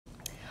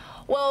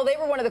Well, they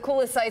were one of the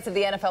coolest sights of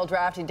the NFL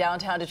draft in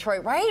downtown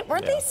Detroit, right?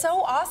 Weren't they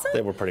so awesome?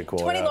 They were pretty cool.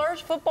 20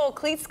 large football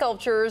cleat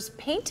sculptures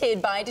painted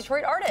by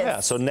Detroit artists. Yeah,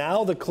 so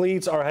now the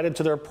cleats are headed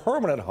to their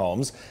permanent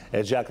homes,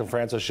 as Jacqueline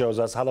Francis shows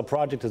us how the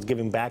project is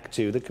giving back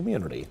to the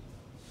community.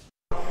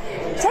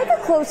 Take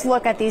a close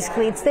look at these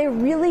cleats. They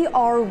really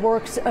are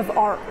works of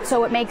art,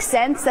 so it makes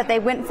sense that they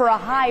went for a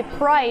high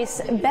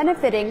price,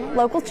 benefiting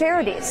local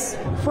charities.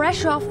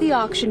 Fresh off the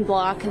auction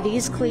block,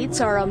 these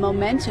cleats are a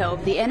memento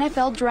of the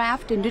NFL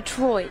draft in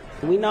Detroit.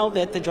 We know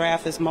that the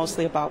draft is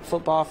mostly about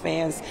football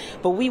fans,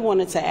 but we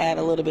wanted to add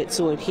a little bit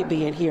to it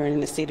being here in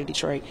the city of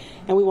Detroit,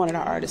 and we wanted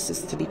our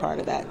artists to be part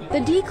of that. The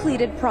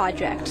DCLEATED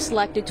project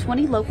selected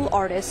 20 local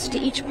artists to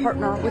each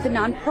partner with a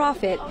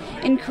nonprofit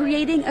in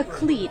creating a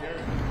cleat.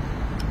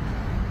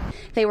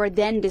 They were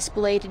then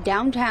displayed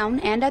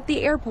downtown and at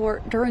the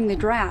airport during the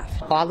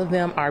draft. All of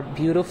them are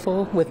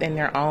beautiful within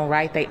their own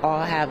right. They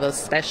all have a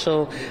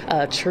special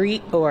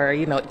treat or,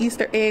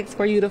 Easter eggs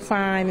for you to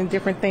find and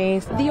different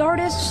things. The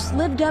artists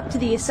lived up to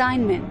the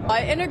assignment.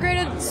 I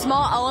integrated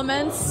small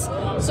elements.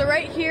 So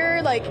right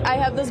here, I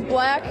have this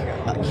black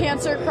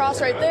cancer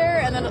cross right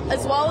there, and then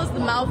as well as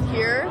the mouth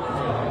here.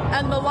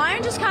 And the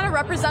lion just kind of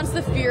represents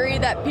the fury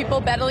that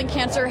people battling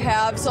cancer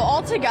have. So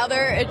all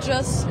together, it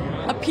just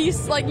a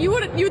piece you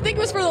would think it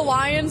was for the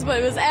lions, but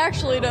it was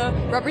actually to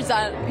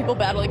represent people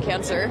battling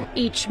cancer.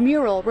 Each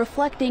mural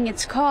reflecting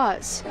its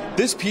cause.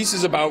 This piece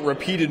is about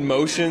repeated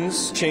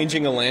motions,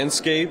 changing a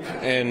landscape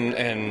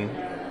and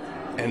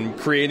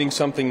creating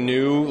something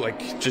new,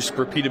 just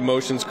repeated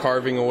motions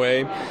carving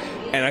away.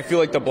 And I feel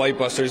like the Blight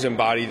Busters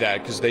embody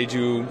that because they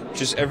do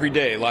just every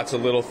day lots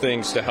of little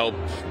things to help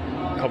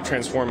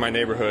transform my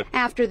neighborhood.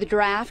 After the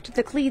draft,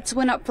 the cleats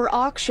went up for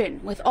auction,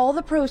 with all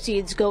the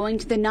proceeds going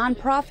to the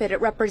nonprofit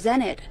it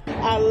represented.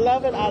 I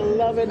love it, I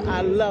love it,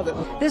 I love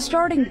it. The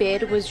starting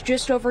bid was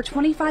just over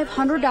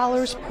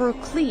 $2,500 per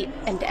cleat,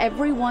 and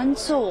everyone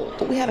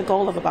sold. We had a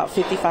goal of about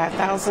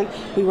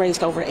 $55,000. We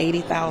raised over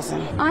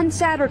 $80,000. On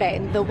Saturday,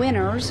 the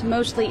winners,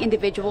 mostly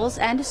individuals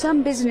and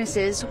some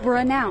businesses, were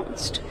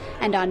announced.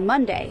 And on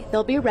Monday,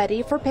 they'll be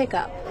ready for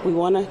pickup. We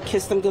want to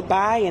kiss them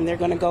goodbye, and they're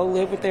going to go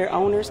live with their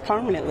owners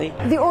permanently.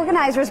 The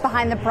organizers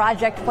behind the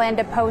project plan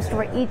to post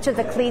where each of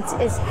the cleats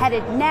is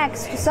headed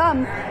next.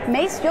 Some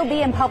may still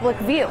be in public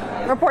view.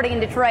 Reporting in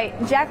Detroit,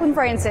 Jacqueline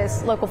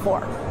Francis, Local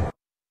 4.